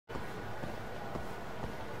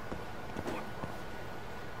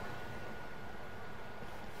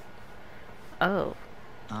Oh,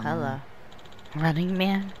 hello. Running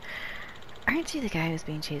man? Aren't you the guy who was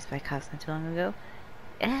being chased by cops not too long ago?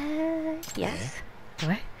 Yes.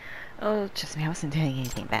 What? Oh, trust me, I wasn't doing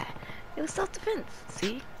anything bad. It was self-defense,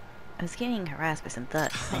 see? I was getting harassed by some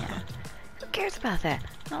thugs, man. Who cares about that?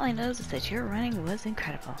 All I know is that your running was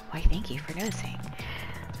incredible. Why, thank you for noticing.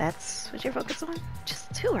 That's what you're focused on?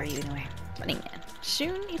 Just who are you anyway? Running man.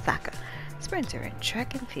 Shun Isaka. Sprinter in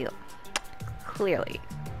track and field. Clearly.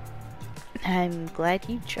 I'm glad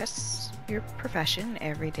you trust your profession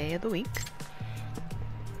every day of the week.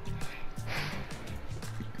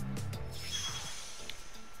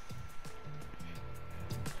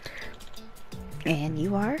 And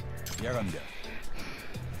you are? Yagami.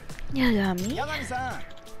 Yagami? Yagami-san!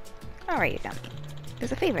 Alright, Yagami.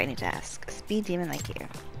 There's a favor I need to ask. A speed demon like you.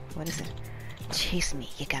 What is it? Chase me,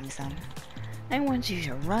 Yagami-san. I want you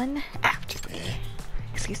to run after me.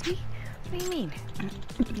 Excuse me? What do you mean?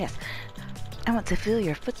 Yes. I want to feel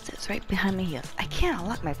your footsteps right behind my heels. I can't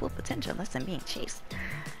unlock my full potential unless I'm being chased.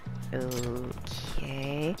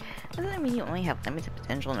 Okay. Doesn't that mean you only have limited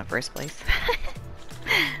potential in the first place?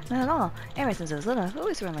 Not at all. Ever since I was little, I've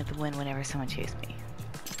always run like the wind whenever someone chased me.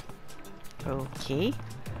 Okay.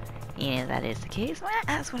 Yeah, that is the case. Why not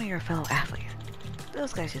ask one of your fellow athletes?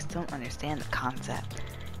 Those guys just don't understand the concept.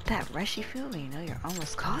 That rush you feel when you know you're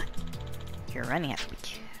almost caught? You're running at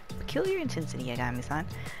peculiar intensity, Yagami-san.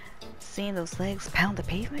 Seeing those legs pound the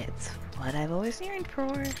pavement, it's what I've always yearned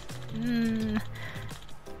for.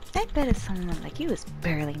 I bet if someone like you is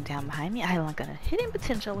barreling down behind me, I unlock a hidden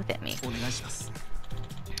potential within me.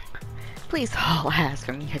 Please haul ass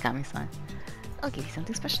from me, Yagami-san. I'll give you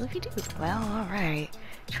something special if you do. Well, alright.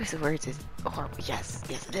 Choice of words is horrible. Yes,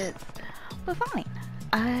 it is. But fine.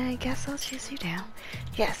 I guess I'll chase you down.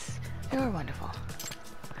 Yes, you're wonderful.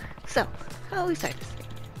 So, how do we start this thing?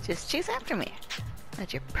 Just chase after me.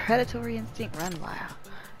 Let your predatory instinct run wild.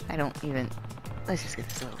 I don't even... Let's just get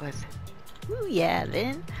this over with. Ooh, yeah,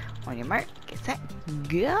 then. On your mark, get set,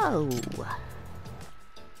 go!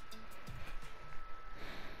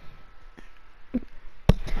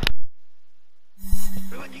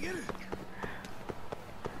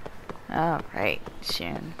 Alright,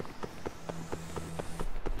 Shun.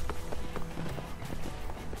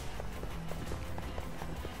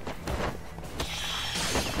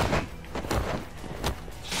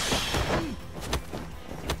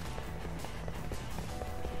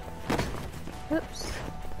 Oops.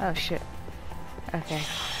 Oh shit. Okay.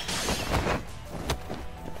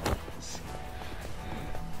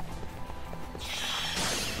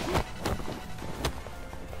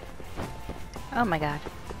 Oh my god.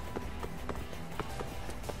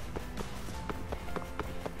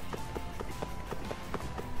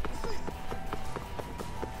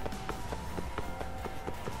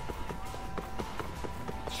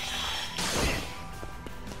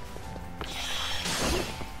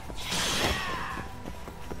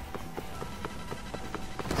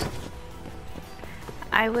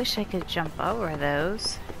 I wish I could jump over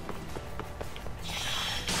those.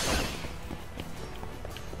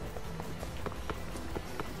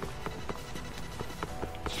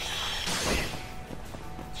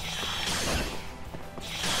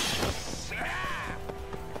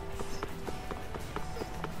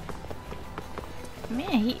 Man,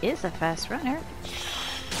 he is a fast runner.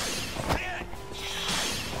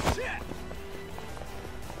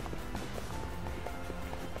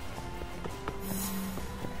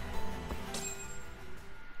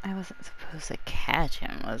 I wasn't supposed to catch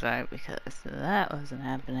him, was I? Because that wasn't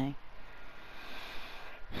happening.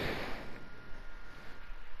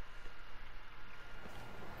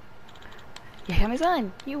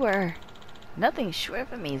 Yagami-san, you were nothing short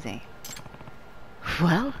of amazing.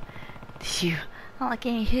 Well, did you unlock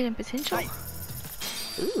any hidden potential?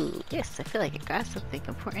 Ooh, yes, I feel like you got something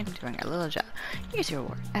important during our little job. Here's your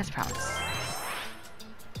reward, as promised.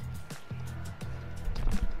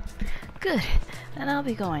 Good, then I'll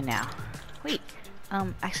be going now. Wait,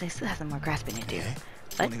 actually I still have some more grasping to do.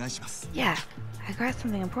 What? Yeah, I grasped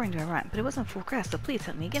something important to run, but it wasn't full grasp, so please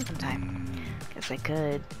help me again sometime. Guess I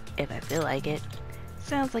could, if I feel like it.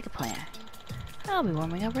 Sounds like a plan. I'll be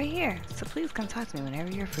warming up right here, so please come talk to me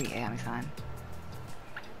whenever you're free, Yagami-san.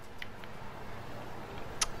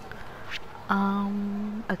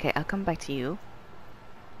 Okay, I'll come back to you.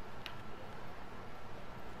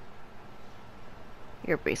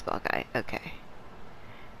 You're a baseball guy, okay.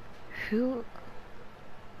 Who?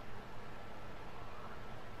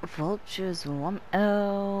 Vulture's woman?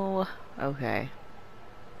 Oh, okay.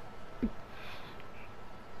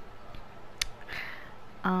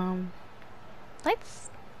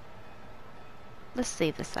 Let's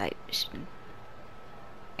save the side mission.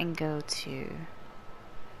 and go to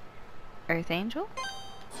Earth Angel.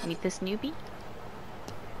 Meet this newbie.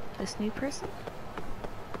 This new person.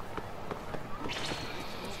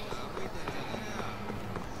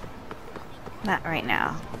 Not right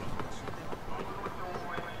now.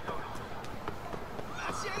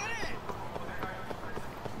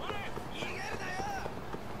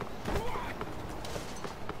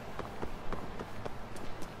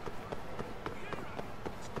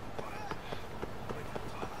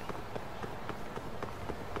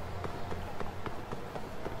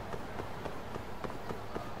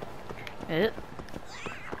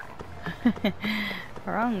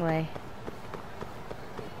 Wrong way.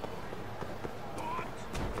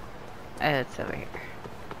 Oh, it's over here.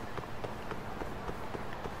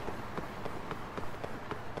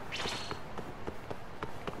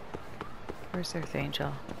 Where's Earth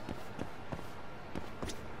Angel?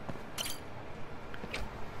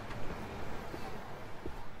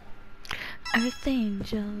 Earth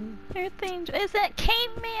Angel, Earth Angel, is that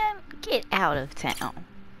Caveman? Get out of town.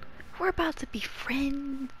 We're about to be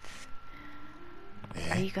friends.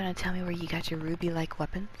 Are you gonna tell me where you got your ruby-like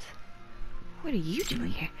weapons? What are you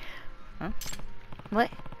doing here? Huh? What?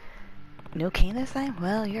 No cane this time?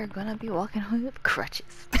 Well, you're gonna be walking home with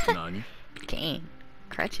crutches. Nani? Cane.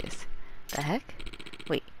 Crutches. The heck?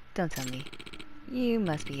 Wait, don't tell me. You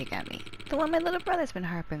must be Yagami. The one my little brother's been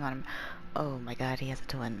harping on him. Oh my god, he has a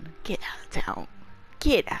twin. Get out of town.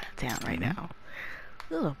 Get out of town right now.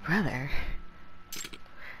 Little brother?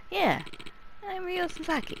 Yeah, I'm Ryo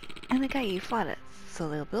Sasaki. I'm the guy you fought at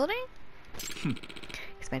Solo Building?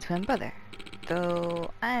 He's my twin brother.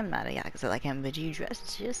 Though I'm not a Yakuza like him, but you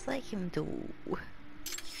dress just like him too.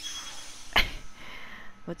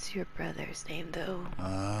 What's your brother's name though?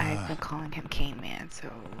 I've been calling him Cane Man, so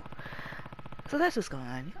that's what's going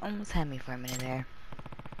on. You almost had me for a minute there.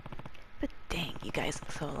 But dang, you guys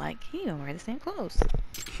look so alike. You don't wear the same clothes.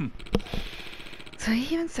 So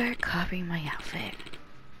he even started copying my outfit.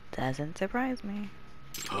 Doesn't surprise me.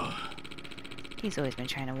 He's always been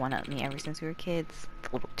trying to one-up me ever since we were kids. The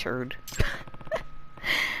little turd.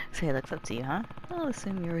 So he looks up to you, huh? I'll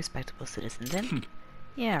assume you're a respectable citizen then.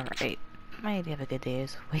 Yeah, right. My idea of a good day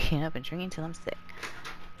is waking up and drinking till I'm sick.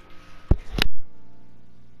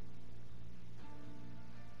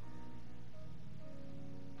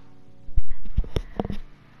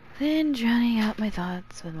 Then drowning out my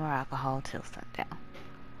thoughts with more alcohol till sundown.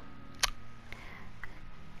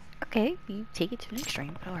 Okay, you take it to an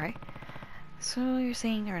extreme, but alright. So you're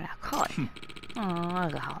saying you're an alcoholic? Oh,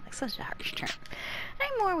 alcoholic, such a harsh term.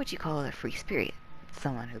 I'm more what you call a free spirit.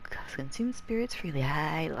 Someone who consumes spirits freely.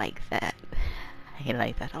 I like that. I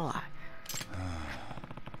like that a lot.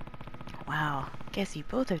 Wow, guess you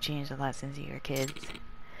both have changed a lot since you were kids.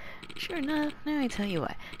 Sure enough, now I tell you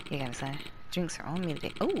what. You gotta say, drinks are on me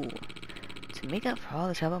today. Oh, to make up for all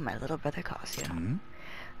the trouble my little brother caused you.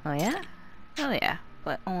 Oh yeah? Oh yeah,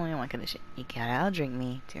 but only on one condition. You gotta outdrink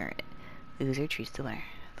me to earn it. Loser treats the winner.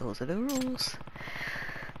 Those are the rules.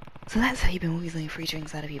 So that's how you've been weaseling free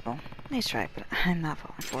drinks out of people. Nice try, but I'm not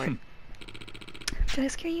falling for it. Did I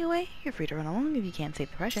scare you away? You're free to run along if you can't take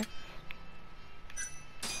the pressure.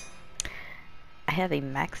 I have a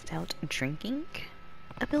maxed out drinking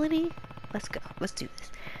ability. Let's go. Let's do this.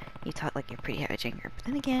 You talk like you're a pretty hard drinker, but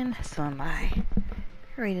then again, so am I.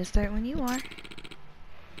 You're ready to start when you are.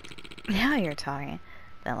 Now you're talking.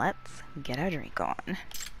 Then let's get our drink on.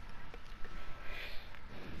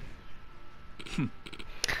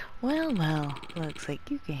 Well, well, looks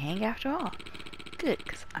like you can hang after all. Good,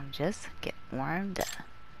 because I'm just getting warmed up.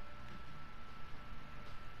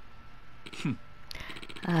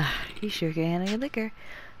 You sure can handle your liquor,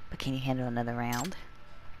 but can you handle another round?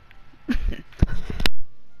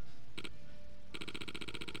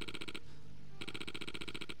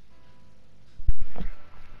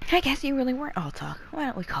 I guess you really weren't all talk. Why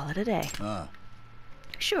don't we call it a day?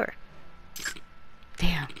 Sure.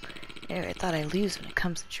 Damn. I thought I'd lose when it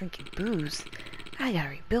comes to drinking booze. I gotta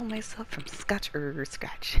rebuild myself from scratch.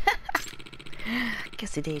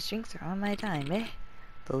 Guess today's drinks are on my dime, eh?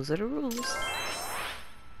 Those are the rules.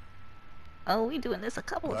 Oh, we doing this a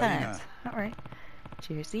couple times. Alright.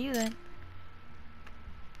 Cheers to you then.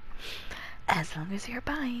 As long as you're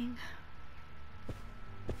buying.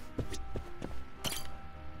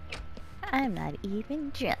 I'm not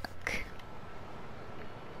even drunk.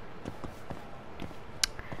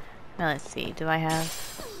 Now let's see, do I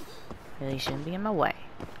have... Really shouldn't be in my way.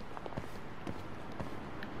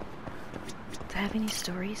 Do I have any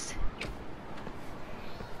stories?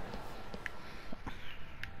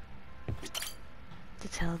 To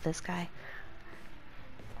tell this guy?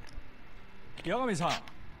 Yagami-san.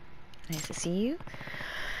 Nice to see you.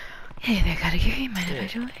 Hey there, Takayuki. Mind if I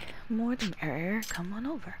join? More than error. Come on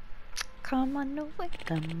over. Come on over.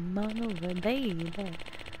 Come on over, baby.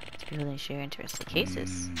 To build and share interesting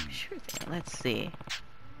cases. Sure thing. Let's see.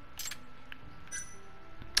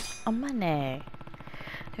 Oh, money.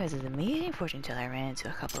 There was this amazing fortune teller I ran into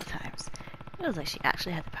a couple of times. It was like she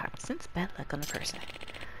actually had the power to sense bad luck on a person.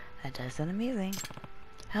 That does sound amazing.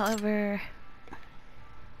 However,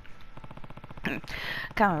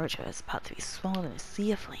 Kamurocho is about to be swallowed in a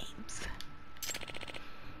sea of flames.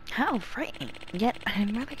 How frightening! Yet,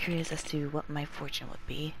 I'm rather curious as to what my fortune would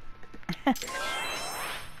be.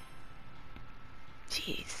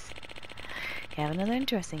 Jeez. If you have another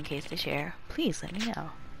interesting case to share, please let me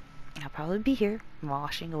know. I'll probably be here,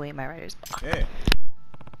 washing away my writer's block. Hey.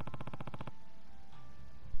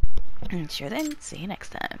 Sure then, see you next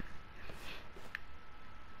time.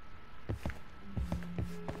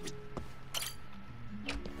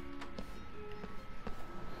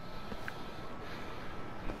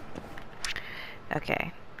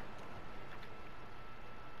 Okay.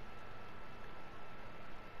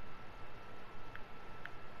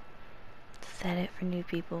 Is that it for new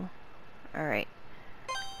people? Alright.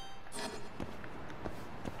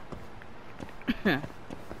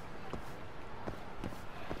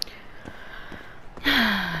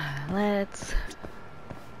 Let's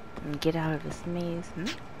get out of this maze.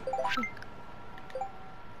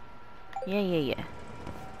 Yeah.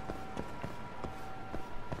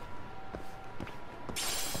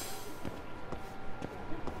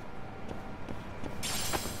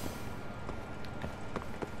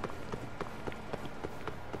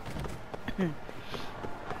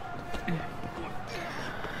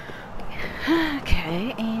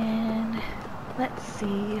 Okay, and let's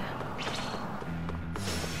see.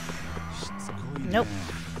 Nope.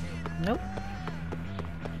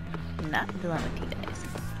 Not dealing with you guys.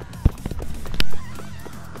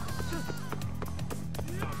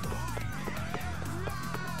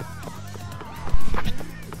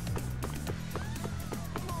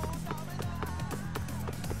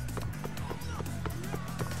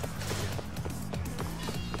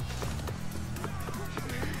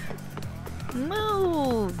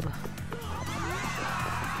 Move!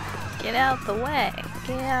 Get out the way!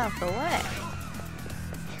 Get out the way!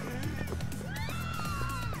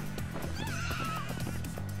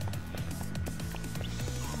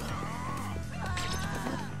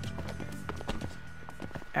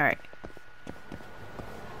 Alright.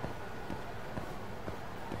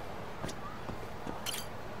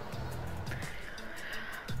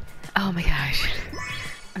 Oh my gosh.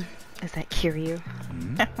 Is that Kiryu?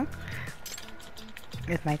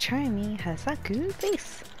 With my charming Hasaku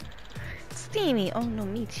face. Steamy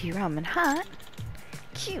onomichi ramen hot.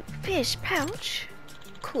 Cute fish pouch.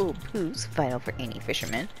 Cool booze vital for any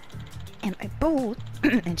fisherman. And my bold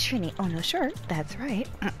and shiny ono shirt, that's right.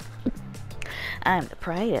 I'm the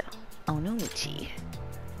pride of Onomichi.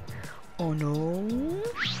 Ono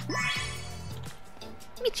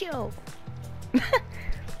Michio.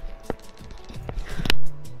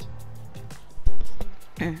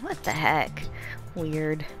 What the heck?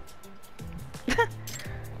 Weird.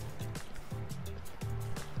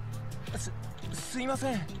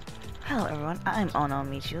 Hello everyone, I'm Ono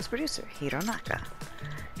Michio's producer, Hironaka.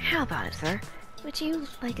 How about it, sir? Would you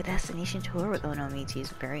like a destination tour with Ono Michi's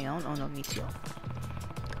very own Ono Michio?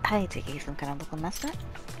 I take it some kind of local mascot?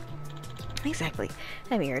 Exactly.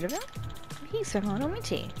 Have you heard of him? He's from Ono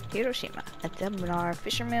Michi, Hiroshima, a debonair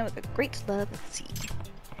fisherman with a great love of the sea.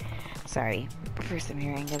 Sorry for some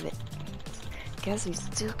hearing of it. Guess we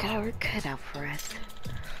still got our work cut out for us.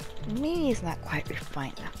 Maybe it's not quite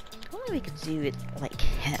refined enough. Only we could do it like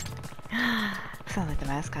him. Sounds like the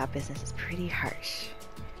mascot business is pretty harsh.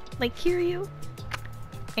 Like Kiryu?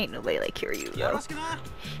 Ain't nobody like Kiryu though.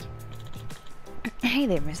 Hey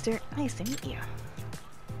there, mister. Nice to meet you.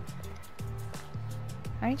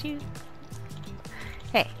 Aren't you?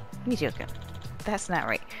 Hey, Michio-kun. That's not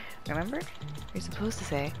right. Remember? You're supposed to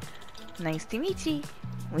say, nice to meet you,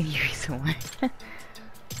 when you reach someone.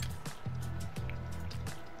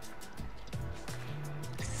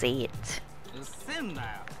 Say it.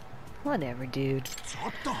 Whatever, dude.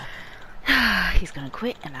 He's gonna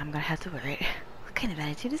quit and I'm gonna have to wear it. What kind of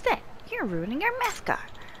attitude is that? You're ruining our mascot.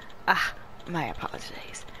 Ah, my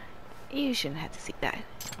apologies. You shouldn't have to see that.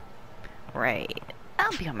 Right.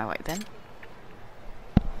 I'll be on my way then.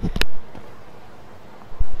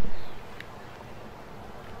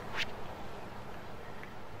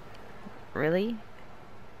 Really?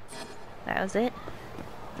 That was it?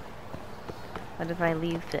 What if I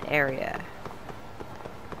leave the area?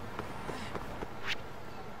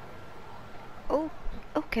 Oh,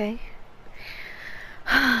 okay.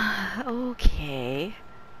 Okay.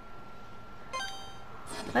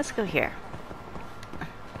 Let's go here.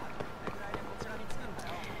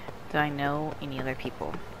 Do I know any other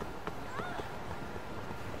people?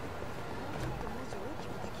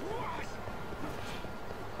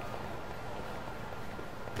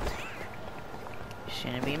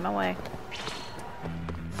 Shouldn't be in my way.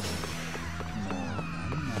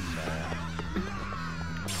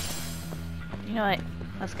 You know what?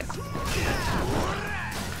 Let's go.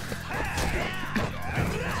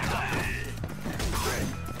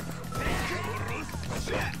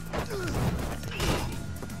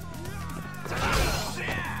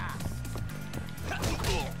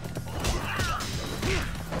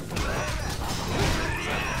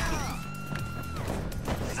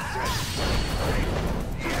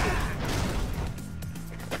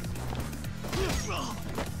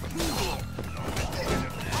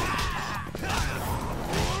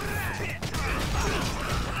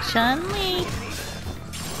 Chun-Li.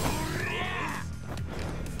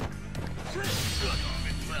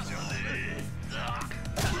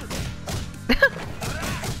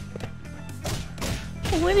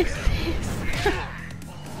 What is this?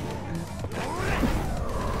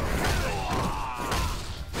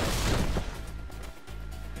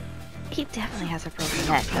 He definitely has a broken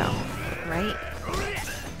neck though, right?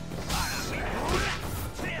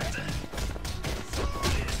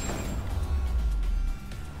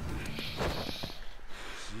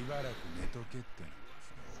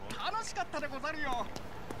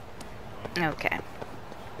 Okay.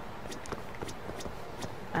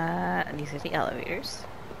 These are the elevators.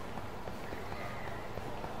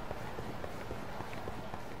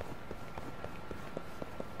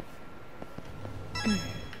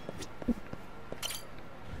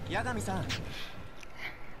 Yagami-san.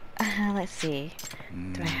 Let's see.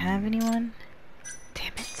 Do I have anyone?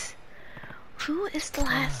 Damn it. Who is the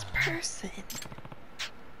last person?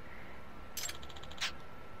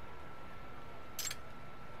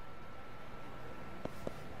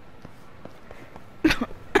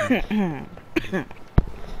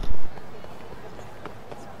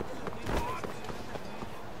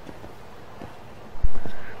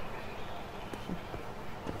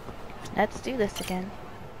 Let's do this again.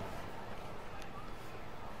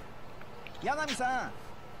 Yagami-san.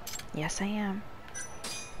 Yes, I am.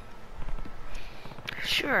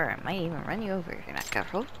 Sure, I might even run you over if you're not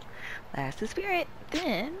careful. That's the spirit.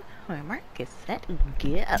 Then, my mark is set,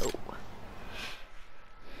 go.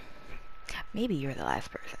 Maybe you're the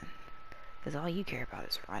last person, because all you care about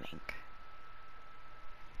is running.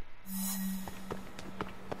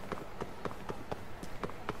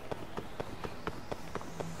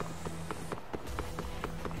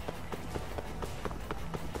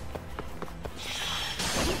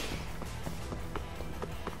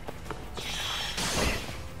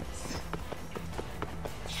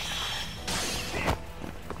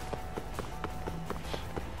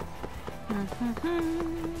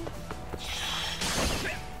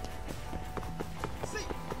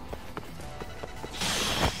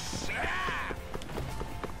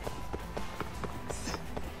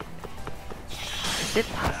 Is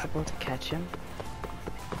it possible to catch him?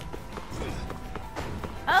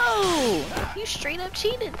 Oh! You straight up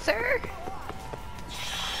cheated, sir!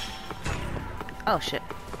 Oh shit.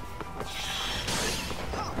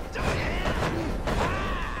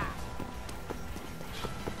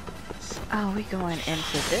 Oh, we going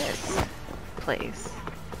into this place.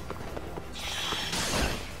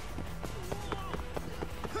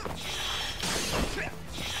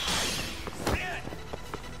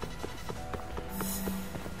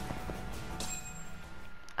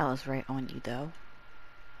 I was right on you though.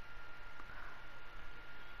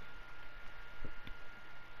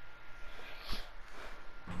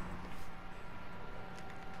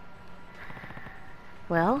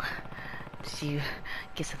 Well, did you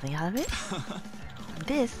get something out of it?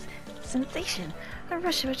 This sensation, a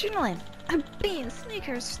rush of adrenaline, a beam of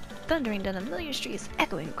sneakers thundering down a million streets,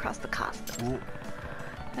 echoing across the cosmos.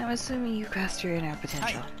 I'm assuming you grasped your inner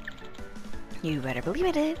potential. You better believe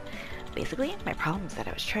I did. Basically, my problem is that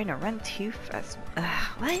I was trying to run too fast.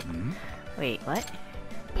 What? Wait, what?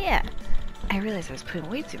 Yeah, I realized I was putting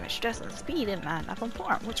way too much stress on speed and not enough on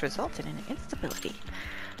form, which resulted in instability.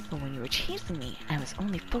 But when you were chasing me, I was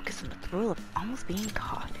only focused on the thrill of almost being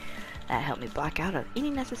caught. That helped me block out of any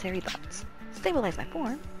necessary thoughts, stabilize my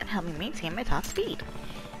form, and help me maintain my top speed.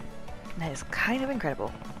 That is kind of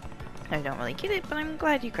incredible. I don't really get it, but I'm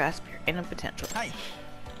glad you grasped your inner potential. Hi.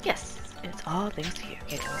 Yes, it's all thanks to you,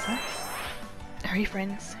 Yakuza. Are we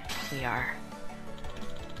friends? We are.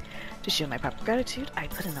 To show my proper gratitude, I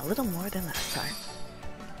put in a little more than last time.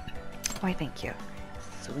 Why, thank you.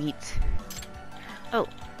 Sweet. Oh,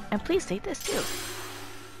 and please take this too.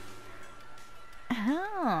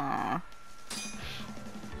 Oh.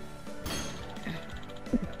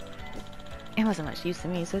 It wasn't much use to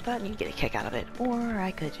me, so I thought you'd get a kick out of it, or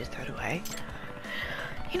I could just throw it away.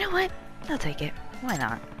 You know what? I'll take it. Why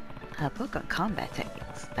not? A book on combat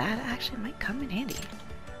techniques. That actually might come in handy.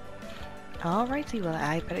 Alrighty, well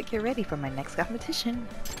I better get ready for my next competition.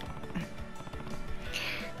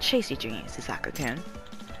 Chase your dreams, Suzaku-kun.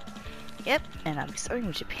 Yep, and I'll be starting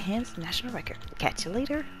with Japan's national record. Catch you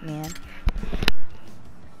later, man.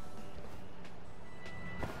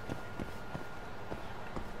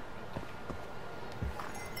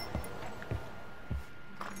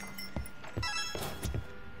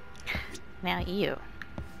 Now you.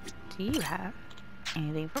 Do you have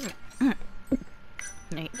anything for me?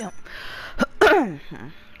 No, you don't.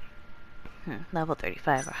 Level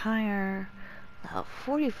 35 or higher. Level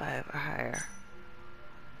 45 or higher.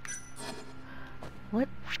 What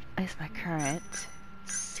is my current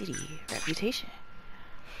city reputation?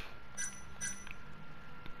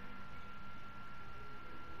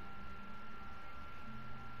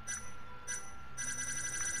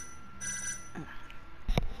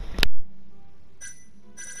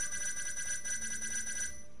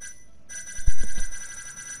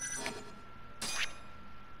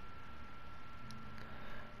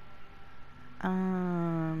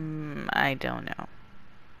 I don't know.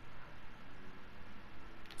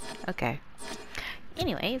 Okay.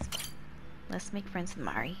 Anyways, let's make friends with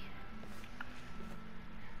Mari.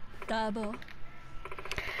 Double.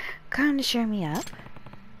 Come to cheer me up?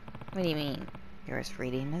 What do you mean? You're as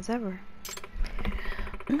reading as ever.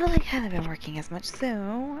 Well, I haven't been working as much,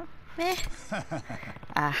 so... eh.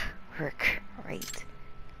 Work. Right.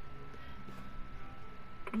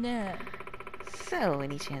 No. So,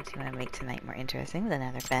 any chance you want to make tonight more interesting with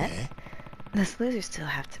another bet? Those losers still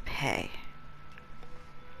have to pay.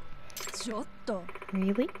 Chotto.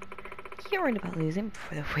 Really? You're worried about losing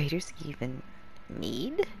before the waiters even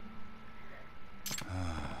need?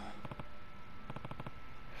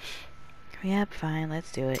 Yep, fine,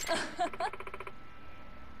 let's do it.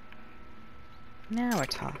 Now we're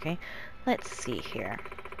talking. Let's see here.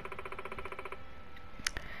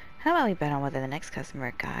 How about we bet on whether the next customer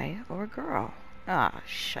a guy or a girl? Ah,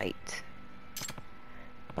 shite.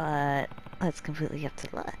 But that's completely up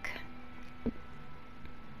to luck.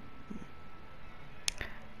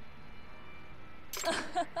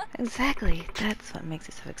 Exactly, that's what makes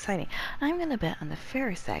it so exciting. I'm gonna bet on the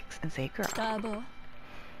fairer sex and say girl. Double.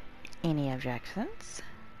 Any objections?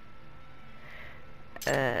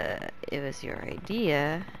 It was your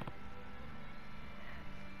idea.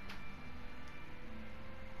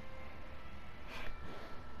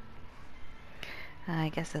 I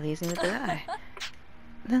guess that leaves me with the guy.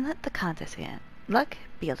 Then let the contest begin. Luck,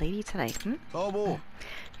 be a lady tonight, Double.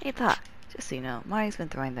 Hey, Doc, just so you know, Mari's been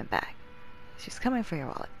throwing them back. She's coming for your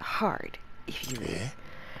wallet hard if you lose.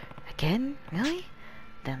 Again? Really?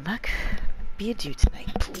 Then luck, be a Jew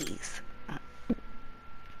tonight, please.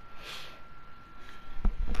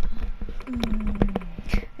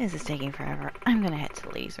 This is taking forever. I'm gonna head to the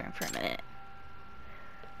ladies' room for a minute.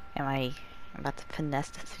 Am I about to finesse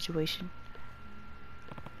the situation?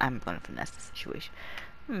 I'm gonna finesse the situation.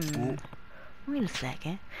 Wait a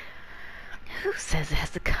second. Who says it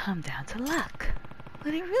has to come down to luck?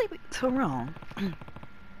 Would it really be so wrong?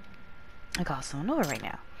 I got so annoyed right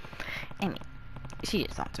now. I mean, she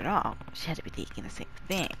just answered all. She had to be thinking the same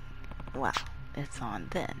thing. Well, it's on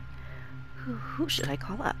then. Who should I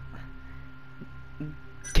call up?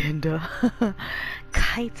 Genda.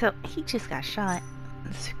 Kaito. He just got shot.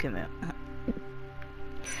 Tsukumu.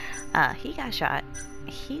 He got shot.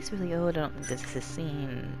 He's really old. I don't think this is his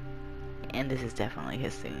scene. And this is definitely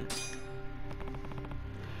his scene.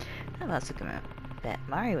 How about Tsukumu? Bet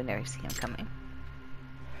Mari would never see him coming.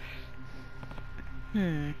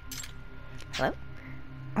 Hello?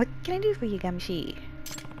 What can I do for you, Gamshi?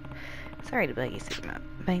 Sorry to bug you, Tsukumu,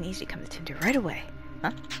 but I need you to come to Tinder right away.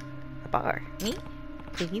 Huh? A bar? Me?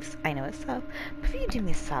 Please? I know it's tough, but if you do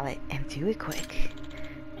me a solid and do it quick.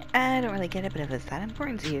 I don't really get it, but if it's that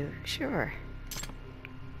important to you, sure.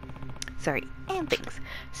 Sorry, and thanks.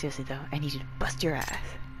 Seriously though, I need you to bust your ass.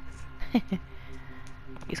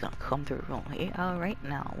 He's gonna come through wrongly. Alright,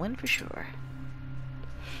 now I'll win for sure.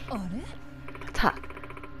 Talk.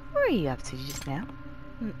 What were you up to just now?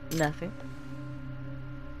 Nothing.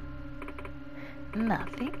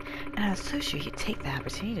 Nothing? And I was so sure you'd take the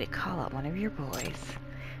opportunity to call out one of your boys.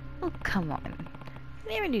 Oh, come on.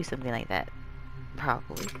 You never do something like that.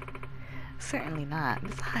 Probably. Certainly not.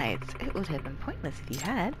 Besides, it would have been pointless if you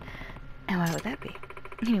had. And why would that be?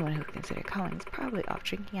 Anyone who would consider calling is probably off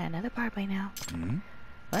drinking at another bar by now.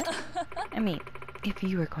 What? I mean, if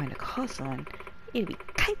you were going to call someone, it'd be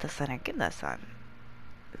Kaito-san or Ginda-san.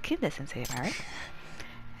 Ginda-sensei, am I right?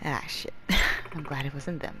 Ah, shit. I'm glad it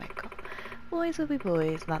wasn't them, Michael. Boys will be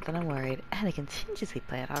boys, not that I'm worried. I had a contingency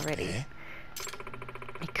plan already.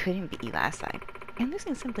 It couldn't beat you last time. And this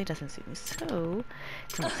thing simply doesn't suit me, so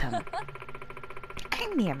don't tell me. I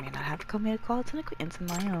may or may not have come here to call to an acquaintance of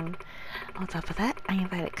my own. On top of that, I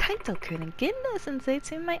invited Kaito-kun and Ginda-sensei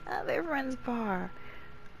to my other friend's bar.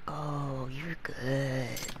 Oh, you're good.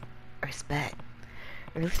 Respect.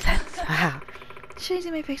 Really, that's wow. Should I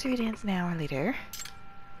do my victory dance now or later?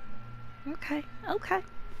 Okay, okay.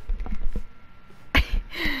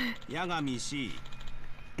 Yagami-shi.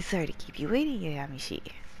 Sorry to keep you waiting, Yagami-shi.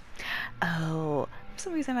 Oh, for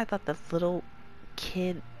some reason I thought the little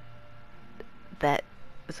kid that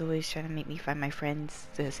was always trying to make me find my friends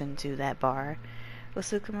to send to that bar was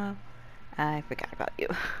Tsukumo. I forgot about you.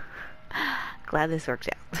 Glad this worked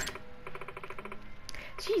out.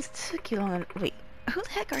 Jeez, took you long. Wait, who the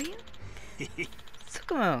heck are you?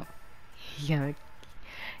 Tsukumo.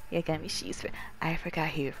 Yagami-shi's. I forgot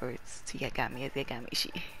he refers to Yagami as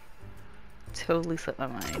Yagami-shi. Totally slipped my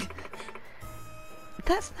mind.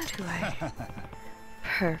 That's not who I am.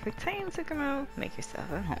 Perfect time, Tsukumo. Make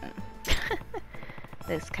yourself at home.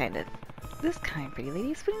 This kind pretty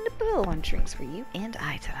lady is putting the bill on drinks for you and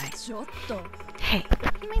I tonight. Hey,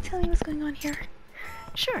 you mind telling me what's going on here?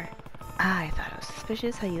 Sure. I thought it was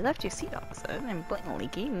suspicious how you left your seat all of a sudden and blatantly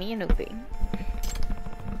gave me an opening.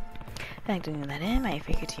 Factoring that in, I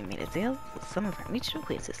figured you made a deal with some of our mutual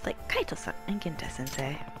acquaintances like Kaito-san and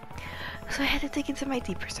Ginta-sensei. So I had to dig into my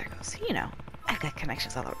deeper circles. You know, I've got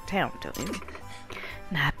connections all over town, don't you?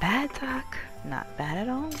 Not bad, Doc. Not bad at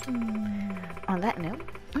all. On that note,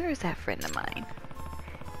 where is that friend of mine?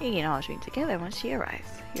 We can all drink together once she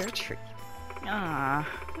arrives. You're a treat. Ah,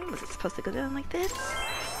 was it supposed to go down like this?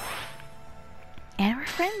 And we're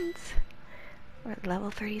friends. We're at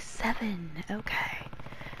level 37. Okay.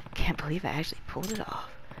 Can't believe I actually pulled it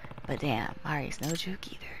off. But damn, Mari's no joke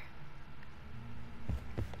either.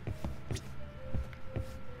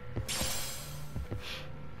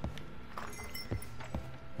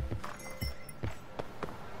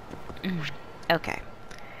 Okay.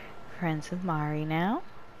 Friends with Mari now.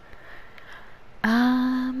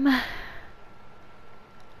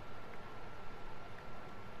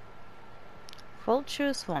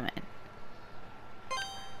 Vulture's woman.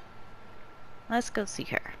 Let's go see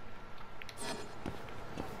her.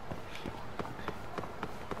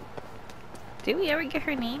 Did we ever get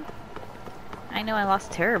her name? I know I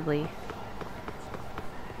lost terribly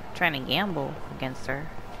trying to gamble against her.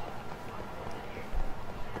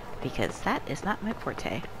 Because that is not my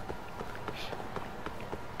forte.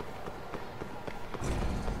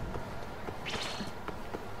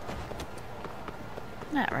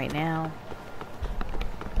 Not right now.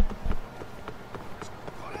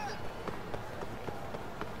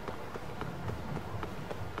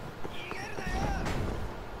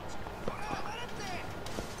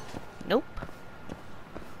 Nope.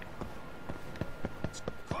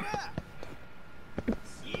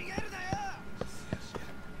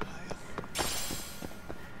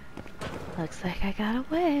 Looks like I got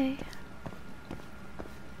away.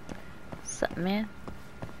 Sup, man?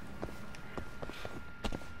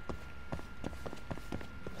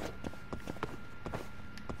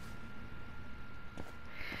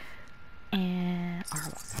 And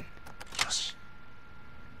R1.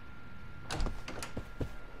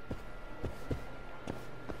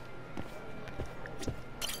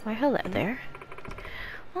 Why, hello there.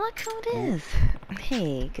 Well, look who it is.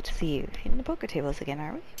 Hey, good to see you. Hitting the poker tables again,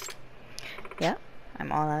 are we? Yep,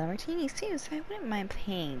 I'm all out of martinis too, so I wouldn't mind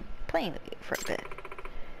playing with you for a bit.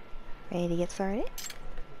 Ready to get started?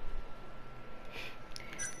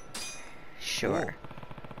 Sure.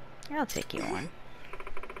 I'll take you on.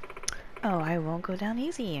 Oh, I won't go down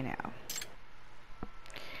easy, you know. I'm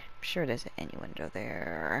sure there's an innuendo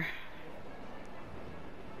there.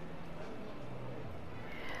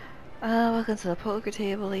 Welcome to the poker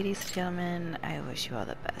table, ladies and gentlemen. I wish you all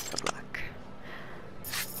the best of luck.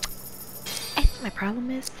 I think my problem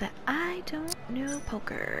is that I don't know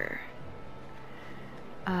poker.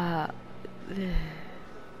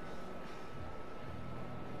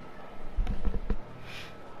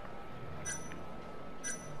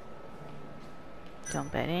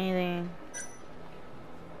 Don't bet anything.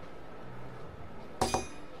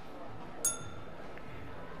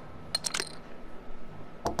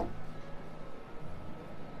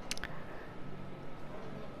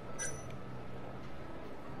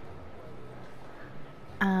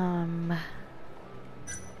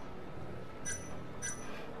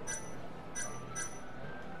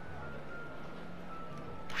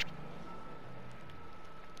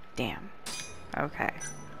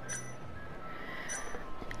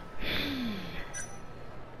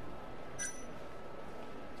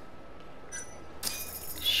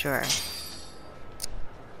 Sure.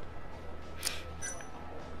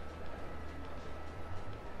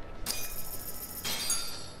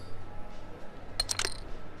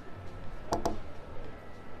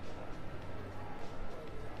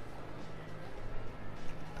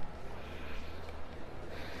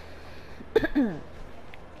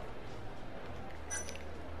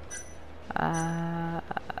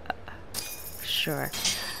 Sure.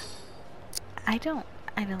 I don't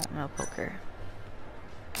know poker.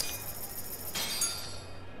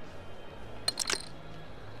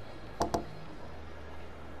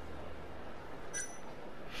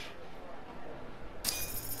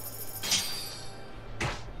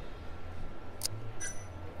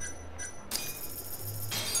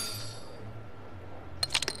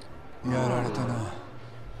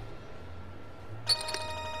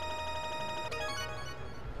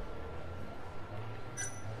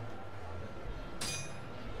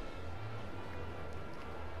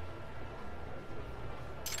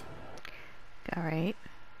 All right.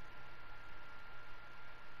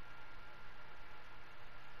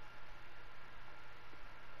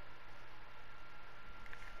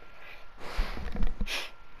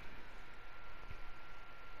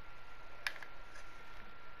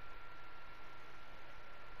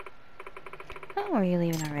 Oh, are you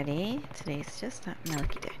leaving already? Today's just not my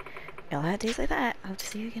lucky day. You'll have days like that. I'll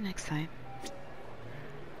see you again next time.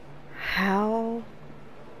 How?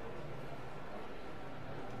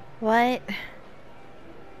 What?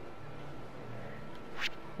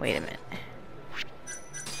 Wait a minute.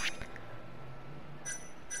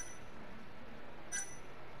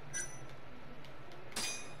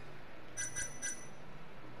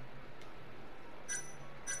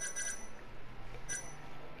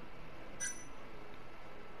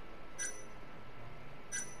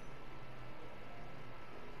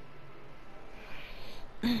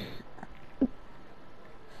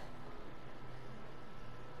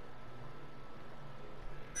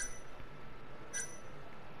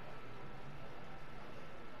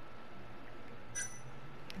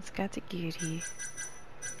 It's got Takayuki.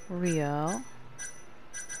 Rio.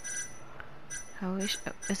 How is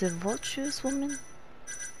it Vulture's woman?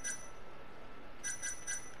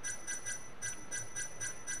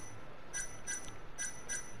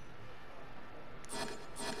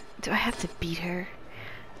 Do I have to beat her?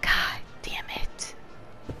 God damn it.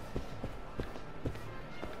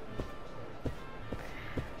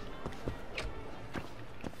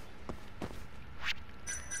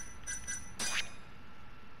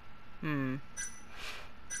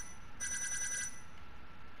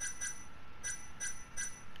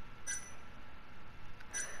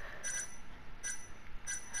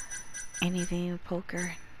 Anything with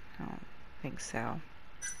poker? I don't think so.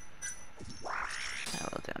 I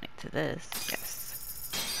will donate to this,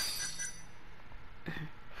 yes.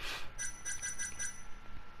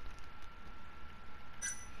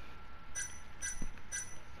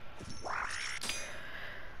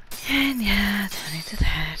 And yeah, donate to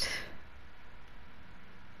that.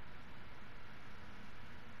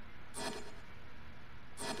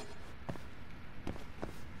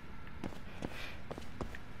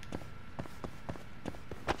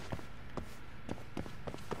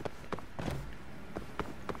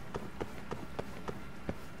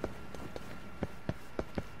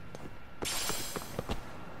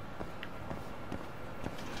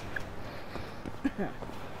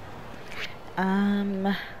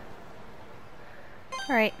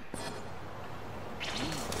 Alright.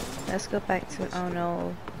 Let's go back to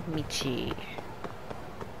Ono Michi.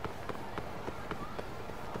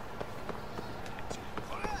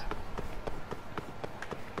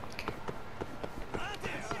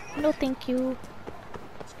 No, thank you.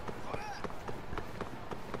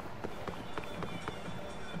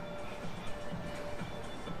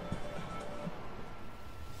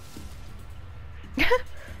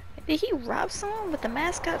 Did he rob someone with the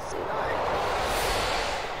mascot suit on?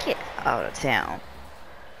 Get out of town.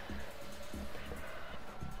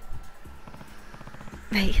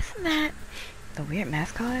 Hey, isn't that the weird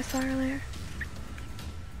mascot I saw earlier?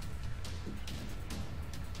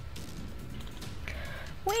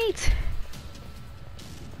 Wait!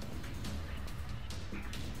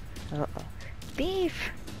 Uh-oh.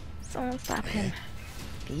 Thief! Someone stop him.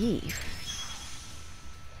 Thief?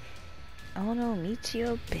 Oh no,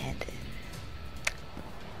 Michio Bandit.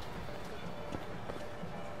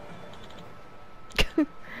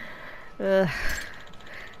 Ugh.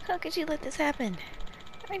 How could you let this happen?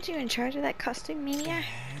 Aren't you in charge of that costume mania?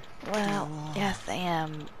 Well, yes I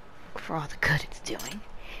am, for all the good it's doing.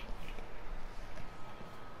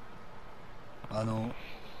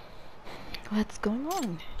 What's going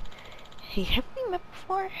on? Hey, have we met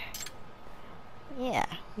before? Yeah,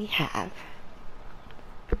 we have.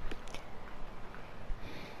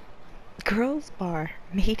 Girls bar.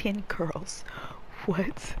 Made in girls.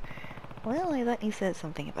 What? Well, I thought you said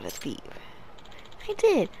something about a thief. I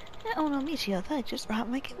did. That Onomichi thought I just robbed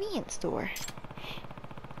my convenience store.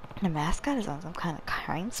 The mascot is on some kind of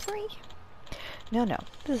crime spree? No,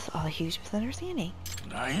 this is all a huge misunderstanding.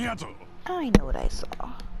 I know what I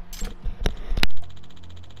saw.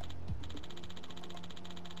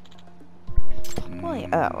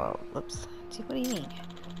 Wait, oh, whoops. What do you mean?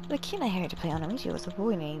 The kid I hired to play Onomichi was a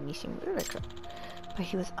boy named Nishimura, but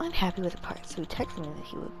he was unhappy with the part, so he texted me that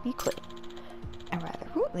he would be quitting. And rather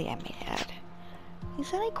rudely, I may add. He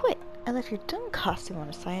said I quit. I left your dumb costume on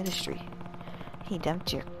the side of the street. He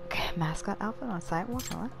dumped your mascot outfit on the sidewalk,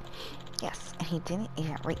 huh? Yes, and he didn't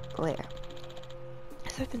even right there.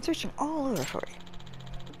 So I've been searching all over for it.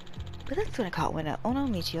 But that's when I caught wind of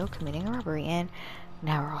Onomichi committing a robbery, and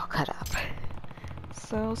now we're all cut up.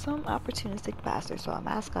 So some opportunistic bastard saw a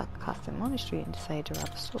mascot costume on the street and decided to rob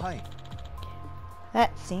a store. Hi.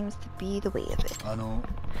 That seems to be the way of it.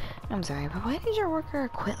 I'm sorry, but why did your worker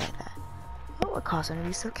quit like that? What would cause him to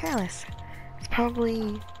be so careless? It's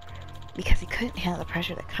probably because he couldn't handle the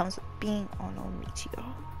pressure that comes with being Onomichi.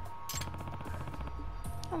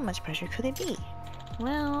 How much pressure could it be?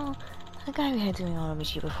 Well, the guy we had doing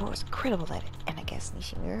Onomichi before was incredible at it, and I guess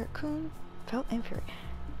Nishimura-kun felt inferior.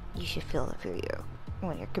 You should feel inferior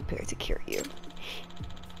when you're compared to Kiryu.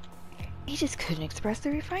 He just couldn't express the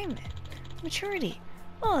refinement, maturity,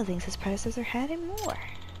 all the things his predecessor had and more.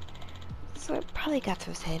 So it probably got to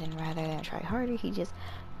his head, and rather than try harder, he just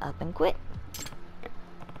up and quit.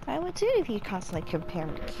 I would too if you constantly compare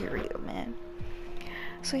him to Kiryu, man.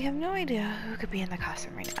 So you have no idea who could be in the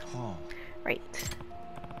costume right now. Oh. Right.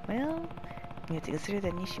 Well, you have to consider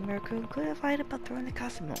that Nishimura-kun could have lied about throwing the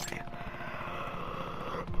costume away.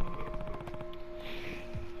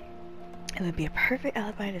 It would be a perfect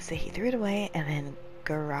alibi to say he threw it away and then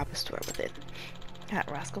go rob a store with it. That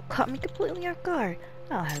rascal caught me completely off guard.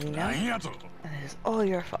 I'll have you know. And it is all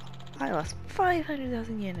your fault. I lost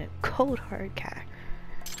 500,000 yen in cold hard cash.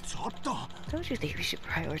 Don't you think we should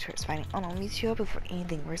prioritize finding Onomichi before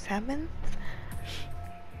anything worse happens?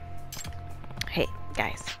 Hey,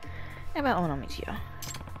 guys. How about Onomichi?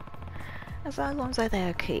 I saw him alongside the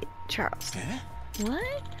arcade. Charles.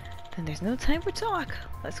 What? Then there's no time for talk.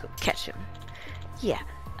 Let's go catch him. Yeah,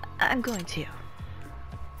 I'm going to.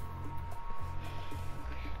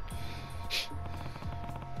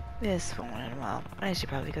 This won't end well. I should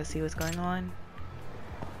probably go see what's going on.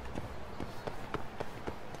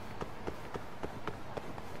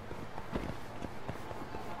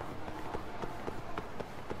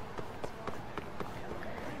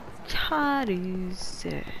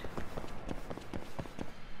 Charus.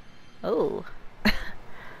 Oh.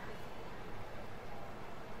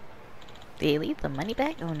 Did he leave the money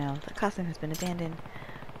back? Oh no, the costume has been abandoned.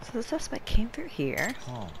 So the suspect came through here.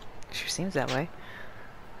 Oh. Sure seems that way.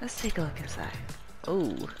 Let's take a look inside.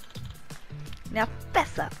 Oh. Now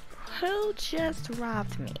fess up. Who just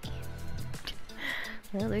robbed me?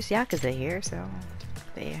 Well, there's Yakuza here, so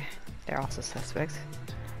they're also suspects.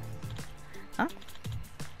 Huh?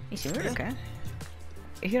 Nishimura-kun?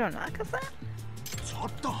 You don't know Yakuza?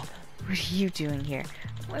 What are you doing here?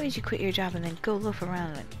 Why would you quit your job and then go loaf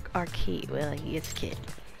around an arcade? Well, he is a kid.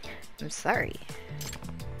 I'm sorry.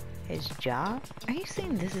 His job? Are you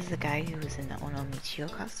saying this is the guy who was in the Onomichi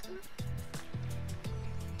costume?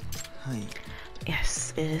 Hi.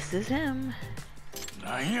 Yes, this is him.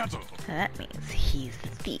 That means he's the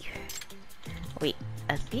thief. Wait,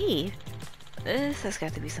 a thief? This has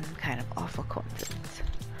got to be some kind of awful coincidence.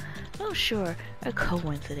 Oh sure, a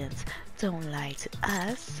coincidence. Don't lie to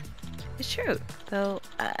us. It's true, though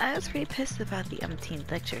I was pretty pissed about the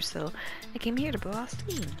umpteenth lecture, so I came here to blow off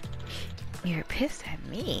steam. You're pissed at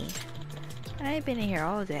me? I've been in here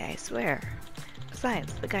all day, I swear.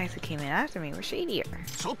 Besides, the guys who came in after me were shadier.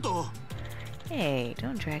 Hey,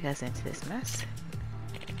 don't drag us into this mess.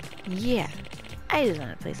 Yeah, I just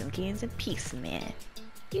want to play some games in peace, man.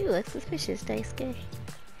 You look suspicious, Daisuke.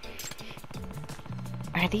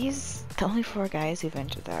 Are these the only 4 guys who've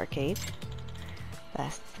entered the arcade?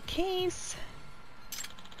 That's the case.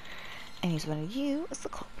 And he's one of you as the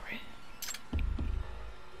culprit.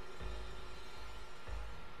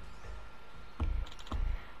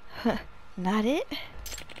 Huh, not it?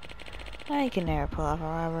 I can never pull off a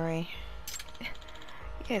robbery. You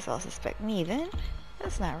guys all suspect me then?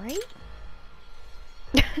 That's not right.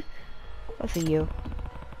 What's a you?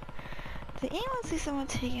 Did anyone see someone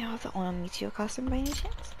taking off the Onomichi costume by any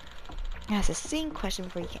chance? I asked the same question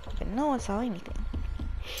before you came, but no one saw anything.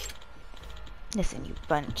 Listen, you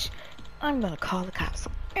bunch. I'm gonna call the cops.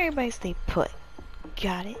 Everybody stay put.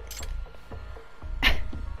 Got it?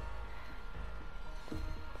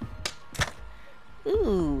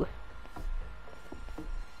 Ooh.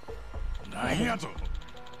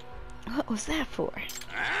 What was that for?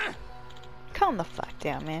 Calm the fuck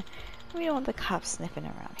down, man. We don't want the cops sniffing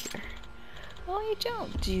around here. Well, you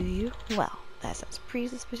don't, do you? Well, that sounds pretty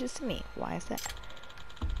suspicious to me. Why is that?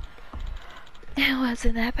 It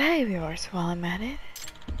wasn't that bad of yours while I'm at it.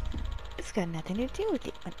 It's got nothing to do with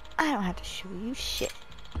it when I don't have to show you shit.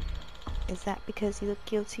 Is that because you look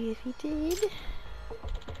guilty if you did?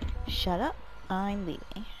 Shut up. I'm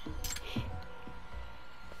leaving.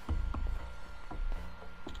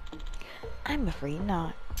 I'm afraid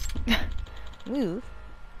not. Move,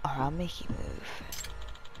 or I'll make you move.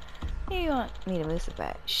 You want me to move the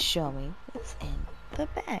bag? Show me what's in the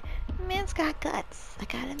bag. Man's got guts, I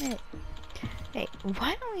gotta admit. Hey,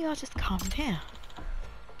 why don't we all just calm down?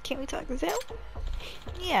 Can't we talk this out?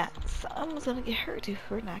 Yeah, someone's gonna get hurt if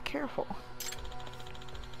we're not careful.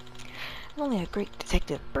 Only a great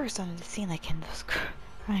detective bursts onto the scene like in those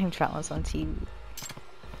crime dramas on TV.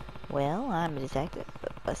 Well, I'm a detective,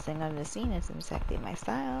 but busting onto the scene isn't exactly my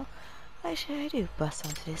style. Why should I do bust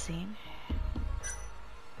onto the scene?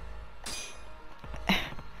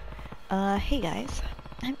 Hey guys.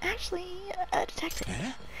 I'm actually a detective.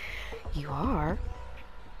 Eh? You are?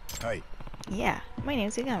 Hi. Yeah, my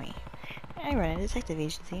name's Yagami. I run a detective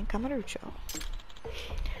agency in Kamurocho.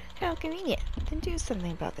 How convenient. Then do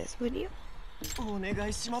something about this, would you?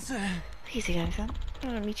 Please, Yagami-san. I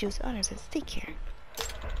want to meet you as honors. Take care.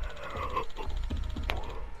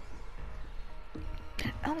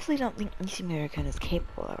 I honestly don't think Nishimura-kun is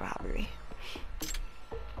capable of robbery.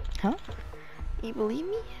 Huh? You believe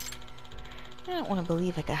me? I don't want to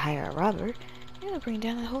believe I could hire a robber. It would bring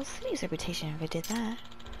down the whole city's reputation if I did that.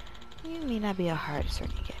 You may not be a hard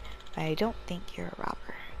circuit, but I don't think you're a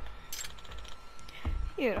robber.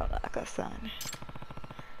 You don't knock us, son.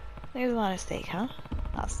 There's a lot at stake, huh?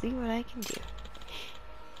 I'll see what I can do.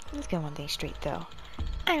 Let's get one thing straight, though.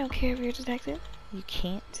 I don't care if you're a detective. You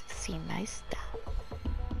can't see my stuff.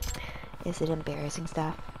 Is it embarrassing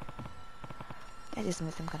stuff? I just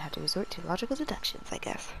miss I'm gonna have to resort to logical deductions, I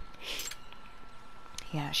guess.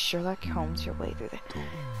 Yeah, Sherlock Holmes your way through the...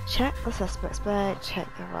 Check the suspect's bag, check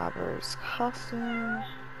the robber's costume.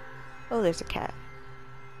 Oh, there's a cat.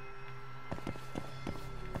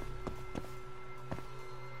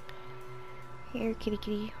 Here, kitty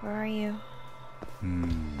kitty, where are you?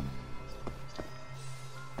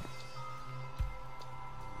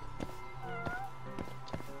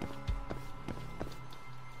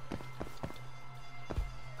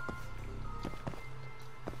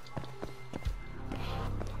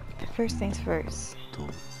 First things first.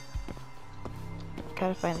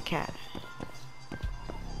 Gotta find the cat.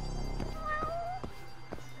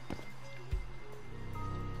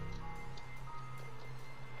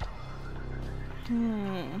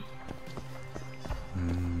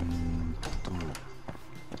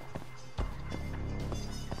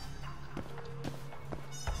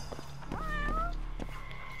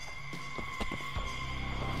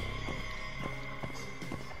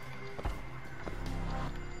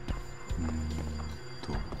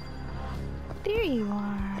 There you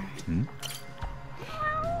are.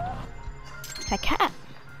 A cat.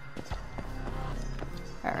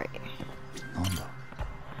 Alright.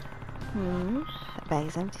 That bag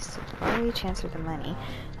is empty, so probably transfer the money.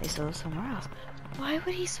 They sold it somewhere else. Why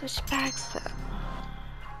would he switch bags though?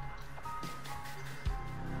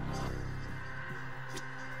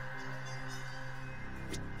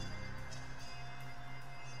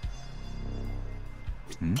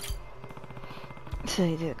 So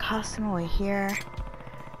he did a costume away here.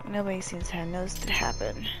 Nobody seems to have noticed it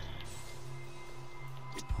happen.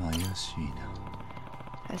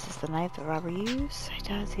 This is the knife the robber used. I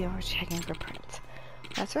doubt he was checking for prints.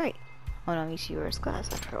 That's right. Onomichi wears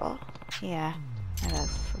glass after all. Yeah,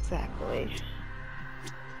 that's exactly.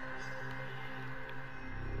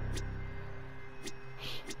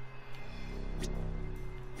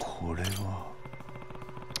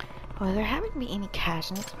 Will there happen to be any cash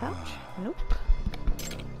in this pouch? Nope.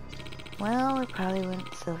 Well, it probably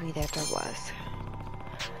wouldn't still be there if there was.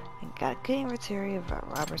 I got a good inventory of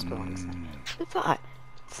robber's belongings. Who thought?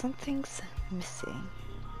 Something's missing.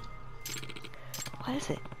 What is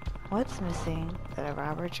it? What's missing that a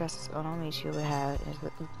robber dressed as Onomichi would have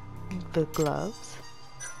in the gloves?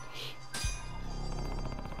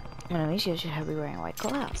 Onomichi should have be wearing white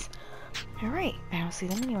gloves. You're right, I don't see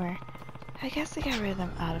them anywhere. I guess they got rid of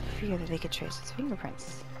them out of fear that they could trace his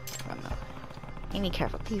fingerprints from them. Any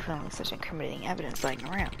careful thief wouldn't leave such incriminating evidence lying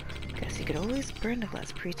around. Guess you could always burn the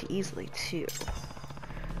glass pretty easily, too.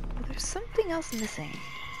 But there's something else missing.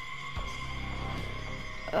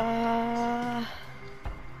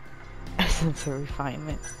 Essence of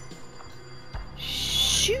refinement.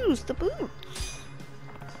 Shoes, the boots!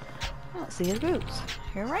 I don't see his boots.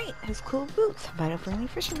 You're right, his cool boots, vital for any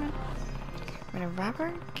fisherman. When a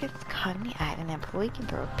robber gets caught in the act, an employee can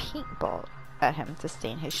throw a paintball at him to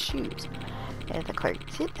stain his shoes. And if the clerk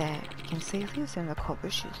did that, we can safely assume the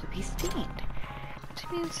culprit's shoes would be stained. Which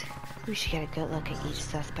means we should get a good look at each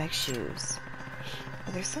suspect's shoes.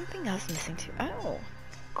 But there's something else missing too. Oh!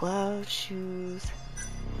 Gloves, shoes.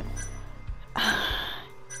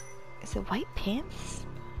 Is it white pants?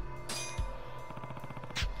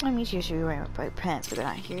 I mean, you should be wearing white pants, but they're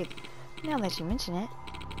not here. Now that you mention it,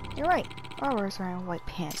 you're right. Robbers wearing white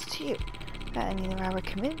pants too. That means the robber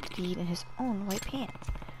committed the deed in his own white pants.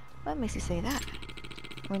 What makes you say that?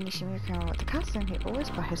 When Nishimura wrote the costume, he always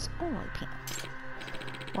brought his own white pants.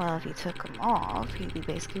 Well, if he took them off, he'd be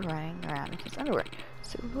basically running around in his underwear,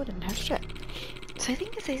 so he wouldn't have strip. So I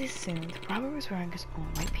think it's safe to assume the robber was wearing his own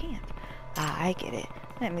white pants. Ah, I get it.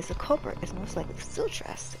 That means the culprit is most likely still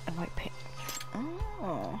dressed in white pants.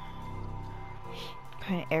 Oh.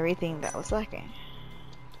 Kind of everything that was lacking.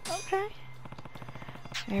 Okay.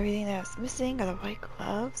 Everything that was missing are the white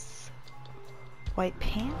gloves, white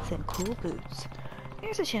pants, and cool boots.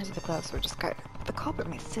 There's a chance that the gloves were discarded, but the culprit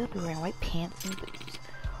may still be wearing white pants and boots.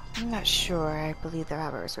 I'm not sure. I believe the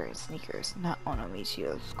robber was wearing sneakers, not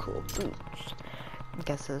Onomichio's cool boots. I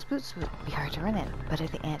guess those boots would be hard to run in, but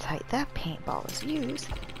if the anti-theft paintball was used,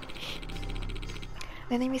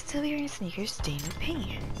 then they may still be wearing sneakers stained with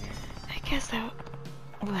paint. I guess that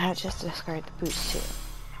we'll have just to discard the boots too.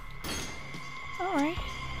 Alright.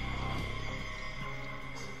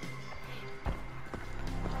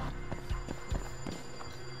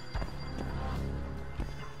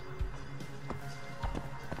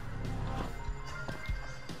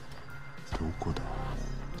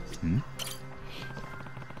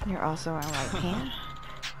 You're also wearing white pants?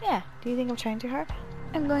 Yeah, do you think I'm trying too hard?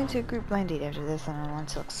 I'm going to a group blind date after this and I want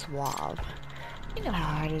to look suave. You know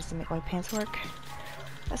how hard it is to make white pants work.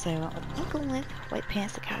 That's why I went with ankle length white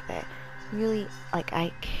pants to cut that. Really like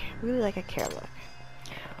a care look.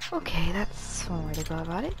 Okay, that's one way to go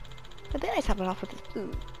about it. But then I top it off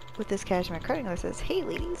with this cashmere curtain that says, "Hey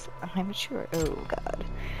ladies, I'm mature." Oh god.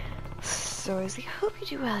 So I hope you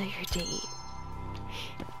do well at your date.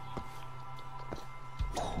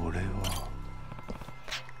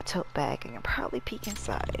 A tote bag, and you'll probably peek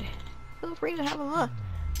inside. Feel free to have a look.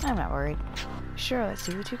 I'm not worried. Sure, let's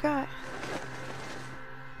see what you got.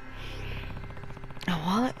 A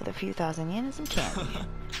wallet with a few thousand yen and some candy.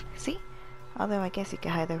 See? Although I guess you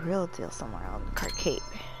could hide the real deal somewhere on the Carcade.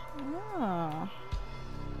 Oh.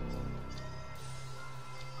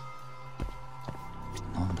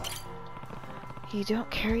 You don't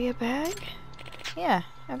carry a bag? Yeah,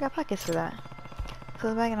 I've got pockets for that. So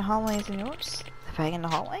the bag in the hallway isn't yours? The bag in the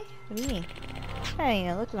hallway? What do you mean? I ain't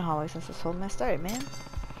even looked in the hallway since this whole mess started, man.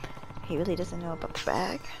 He really doesn't know about the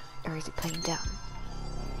bag? Or is he playing dumb?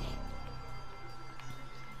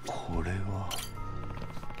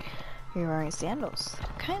 You're wearing sandals.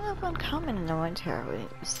 Kind of uncommon in the winter, wouldn't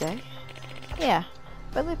you say? Yeah,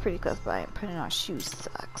 but I live pretty close by and putting on shoes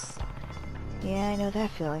sucks. Yeah, I know that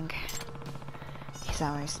feeling. He's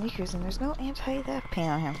not wearing sneakers and there's no anti-theft paint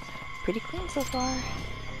on him. Pretty clean so far.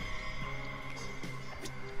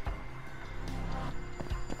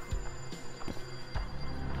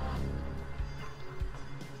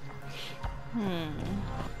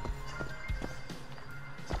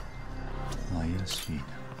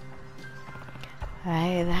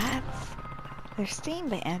 They're stained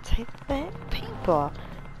by anti-theft paintball.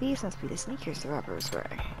 These must be the sneakers the robber was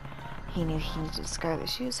wearing. He knew he needed to discard the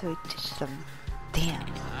shoes, so he ditched them. Damn.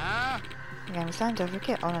 Yagami-san, don't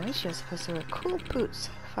forget, Onomichi was supposed to wear cool boots.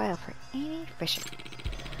 File for any fishing.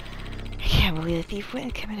 I can't believe the thief went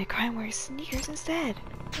and committed a crime wearing sneakers instead.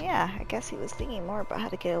 Yeah, I guess he was thinking more about how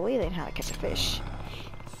to get away than how to catch a fish.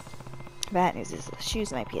 Bad news is the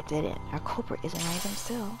shoes might be a dead end. Our culprit isn't wearing them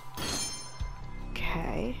still.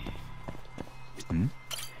 Okay.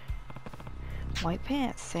 White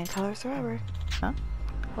pants, same color as the rubber. Huh?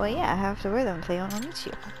 Well, yeah, I have to wear them if they don't meet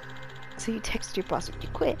you. So you texted your boss when you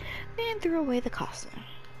quit, then threw away the costume.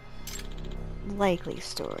 Likely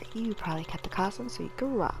story. You probably kept the costume so you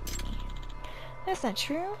could rob me. That's not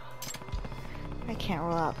true. I can't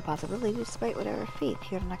rule out the possibility despite whatever faith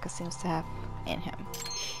Hironaka seems to have in him.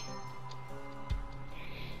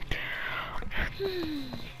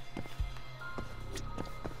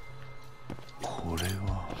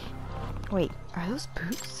 Wait, are those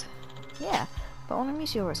boots? Yeah, but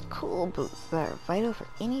Onamichi wears cool boots that are vital for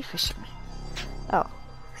any fisherman. Oh,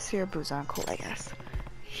 so your boots aren't cool, I guess.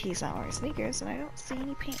 He's not wearing sneakers, and I don't see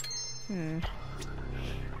any paint.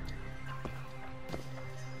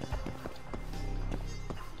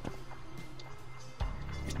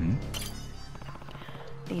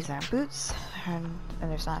 These aren't boots, and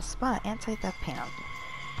there's not a spot anti-theft paint on them.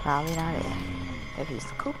 Probably not it. If he's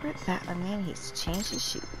the culprit, that would mean he's changed his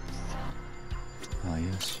shoes.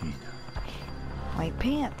 White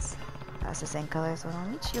pants. That's the same color as what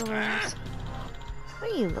Onamichi wears.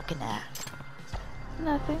 What are you looking at?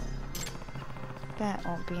 Nothing. That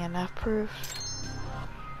won't be enough proof.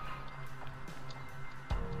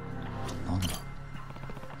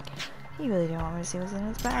 You really don't want me to see what's in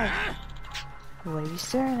his bag. What are you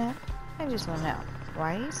staring at? I just want to know.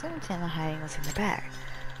 Why are you so intent on hiding what's in the bag?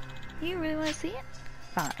 You really want to see it?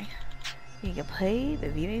 Fine. You can play the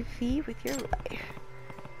viewing fee with your life.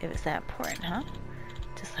 If it's that important, huh?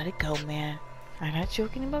 Just let it go, man. I'm not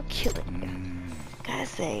joking about killing you. Gotta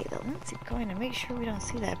say, the Lindsay going to make sure we don't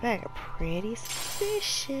see that bag are pretty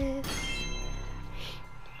suspicious.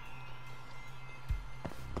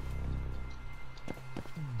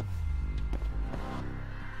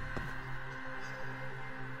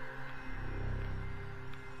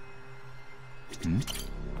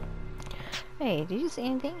 Hey, did you see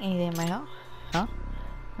anything? Anything in my house? Huh?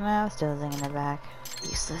 No, still thing in the back.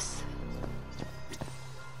 Useless.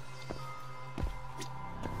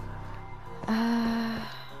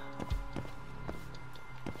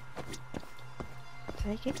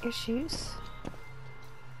 Did I get your shoes?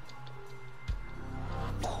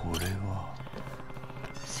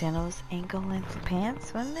 Sandals, ankle-length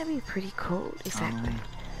pants? Wouldn't that be pretty cold? Exactly.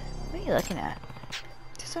 What are you looking at?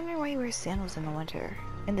 Just wondering why you wear sandals in the winter.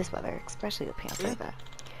 In this weather, especially with pants like that.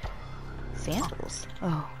 Sandals?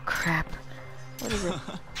 Oh, crap. What is it?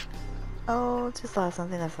 Oh, just saw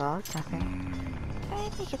something, that's all. It's nothing. I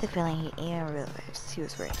didn't get the feeling he even realized he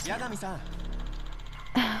was wearing sandals.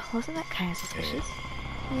 Wasn't that kind of suspicious?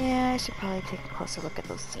 Yeah, I should probably take a closer look at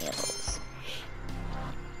those sandals.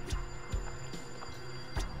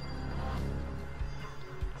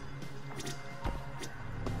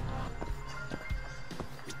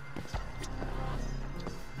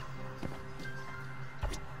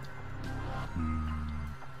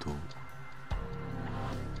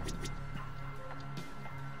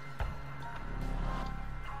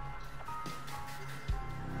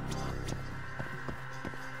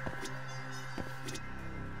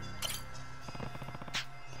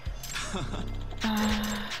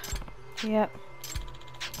 Yep.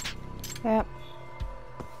 Yep.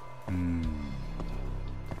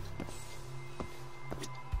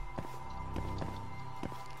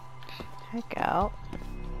 Heck out.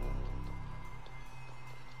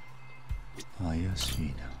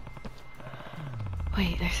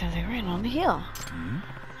 Wait, there's something written on the heel.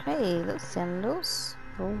 Hey, those sandals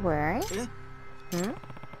we're wearing.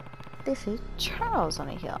 They say Charles on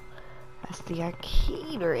the heel. That's the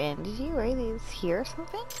arcade we're in. Did you wear these here or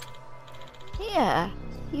something? Yeah,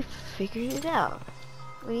 you figured it out.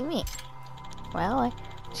 What do you mean? Well, I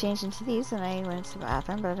changed into these and I went to the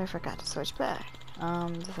bathroom, but I forgot to switch back.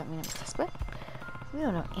 Does that mean I'm a suspect? We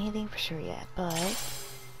don't know anything for sure yet, but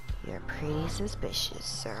you're pretty suspicious,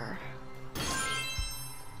 sir.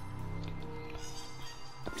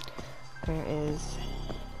 There is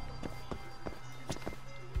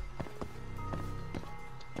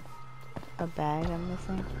a bag I'm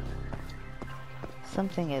missing.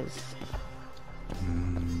 Something is.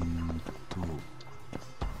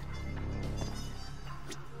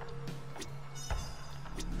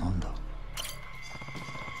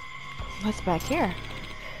 What's back here?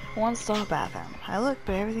 One stall bathroom. I looked,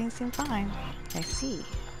 but everything seemed fine. I see.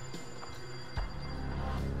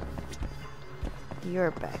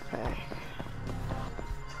 Your backpack.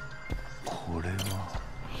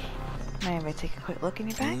 Mind if I take a quick look in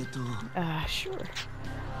your bag? Sure.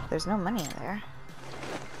 There's no money in there.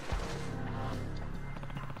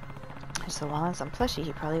 There's a wallet and some plushie.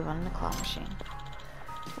 He probably won in the claw machine.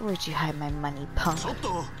 Where'd you hide my money, punk?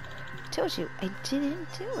 Told you, I didn't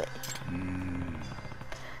do it.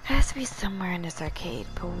 It has to be somewhere in this arcade,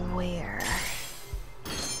 but where?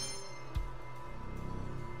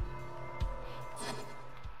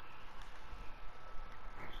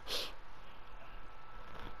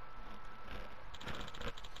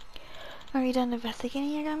 Are you done investigating,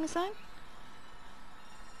 Yagami-san?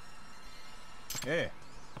 Yeah.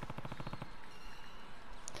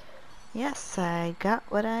 Yes, I got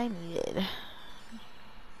what I needed.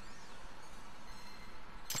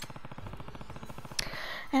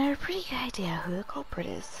 And I have a pretty good idea who the culprit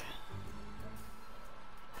is.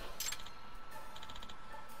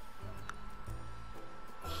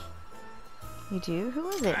 You do? Who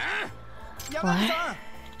is it? Yagami-san! What?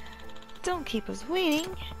 Don't keep us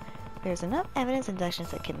waiting. There's enough evidence and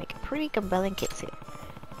deductions that can make a pretty compelling case here.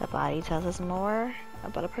 The body tells us more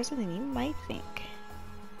about a person than you might think.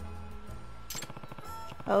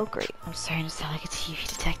 Oh great, I'm starting to sound like a TV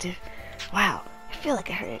detective. Wow, I feel like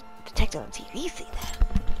I heard a detective on TV say that.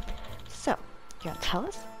 So, you're gonna tell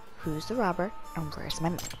us who's the robber and where's my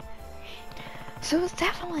money. So it's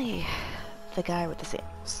definitely the guy with the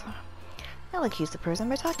sandals. I'll accuse the person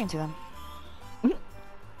by talking to them.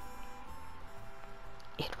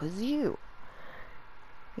 It was you.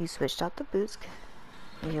 You switched out the boots.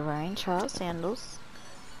 You're wearing Charles sandals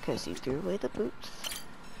because you threw away the boots.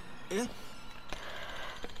 Eh?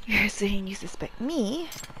 You're saying you suspect me?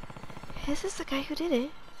 Is this the guy who did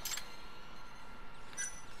it?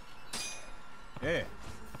 Eh?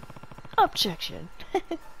 Objection.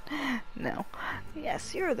 No.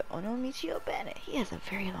 Yes, you're the Onomichio Bandit. He has a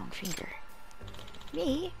very long finger.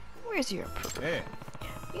 Me? Where's your proof? Eh?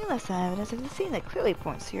 You left some evidence of the scene that clearly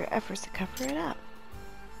points to your efforts to cover it up.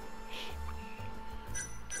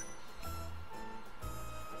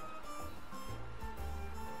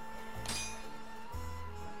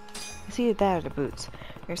 It's either that or the boots.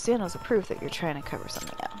 Your sandals are proof that you're trying to cover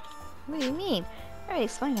something up. What do you mean? I already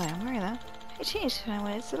explained why I'm wearing them. I changed when I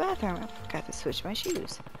went into the bathroom. I forgot to switch my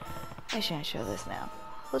shoes. I shouldn't show this now.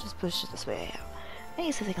 We'll just push it this way out. I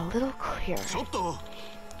need something a little clearer.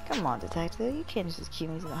 Come on, detective. You can't just accuse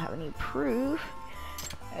me if you don't have any proof.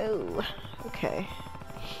 Oh, okay.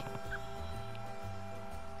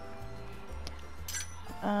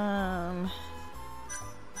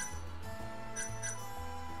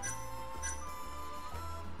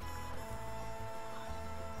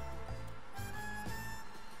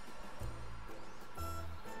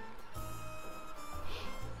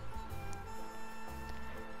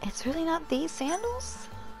 It's really not these sandals?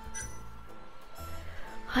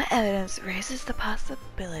 What evidence raises the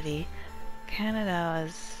possibility Canada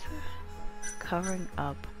is covering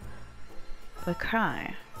up the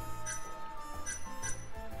crime?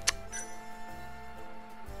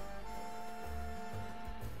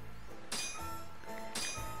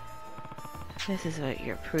 This is what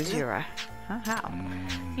your proves you're right. Huh? How?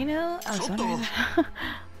 You know, I was wondering.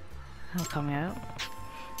 He'll call me out.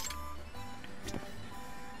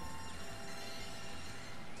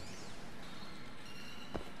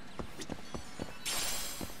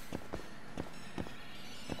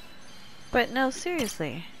 But no,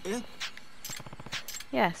 seriously. Eh?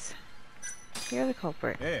 Yes. You're the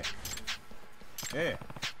culprit. Eh? Eh?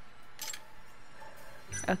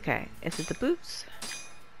 Okay, is it the boots?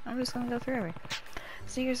 I'm just gonna go through every.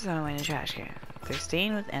 Sneakers thrown away in the trash can. They're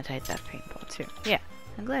stained with anti-theft paintball too. Yeah,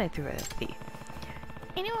 I'm glad I threw away the thief.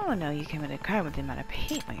 Anyone would know you committed a crime with the amount of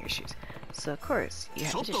paint on your shoes. So of course, you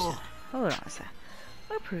have to just... Hold on a sec.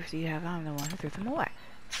 What proof do you have I'm the one who threw them away?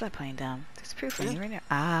 Stop playing dumb. There's proof on you right now.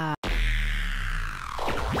 Ah.